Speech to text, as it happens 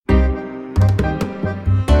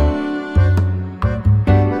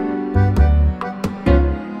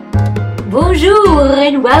Bonjour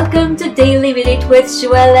and welcome to Daily Minute with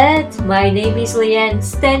Joëlette. My name is Leanne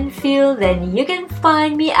Stanfield and you can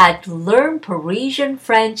find me at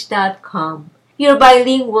learnparisianfrench.com. Your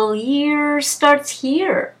bilingual year starts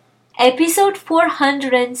here. Episode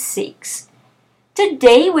 406.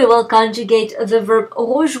 Today we will conjugate the verb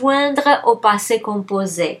rejoindre au passé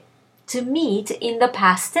composé, to meet in the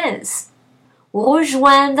past tense.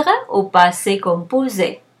 Rejoindre au passé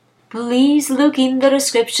composé. Please look in the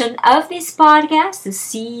description of this podcast to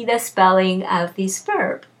see the spelling of this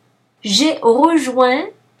verb. J'ai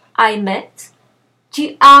rejoint, I met.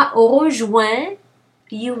 Tu as rejoint,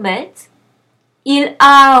 you met. Il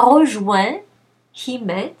a rejoint, he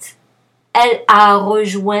met. Elle a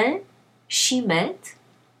rejoint, she met.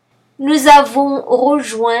 Nous avons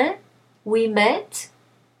rejoint, we met.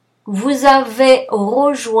 Vous avez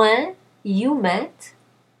rejoint, you met.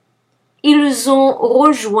 Ils ont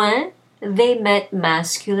rejoint, they met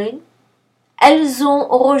masculine. Elles ont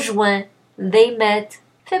rejoint, they met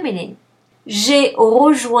feminine. J'ai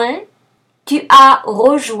rejoint, tu as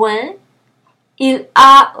rejoint, il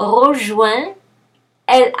a rejoint,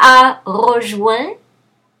 elle a rejoint,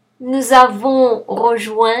 nous avons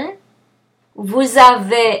rejoint, vous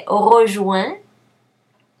avez rejoint,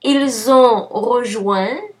 ils ont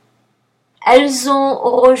rejoint, elles ont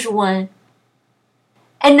rejoint.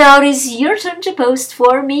 And now it is your turn to post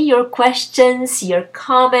for me your questions, your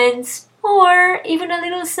comments, or even a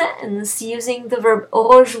little sentence using the verb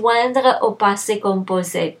rejoindre au passé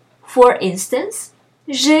composé. For instance,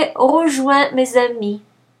 j'ai rejoint mes amis.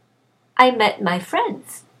 I met my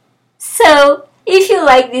friends. So, if you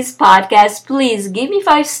like this podcast, please give me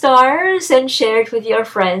 5 stars and share it with your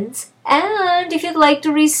friends. And if you'd like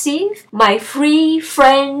to receive my free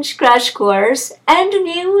French crash course and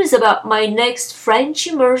news about my next French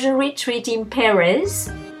immersion retreat in Paris,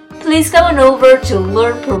 please come on over to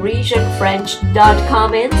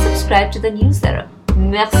learnparisianfrench.com and subscribe to the newsletter.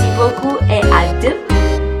 Merci beaucoup et à demain!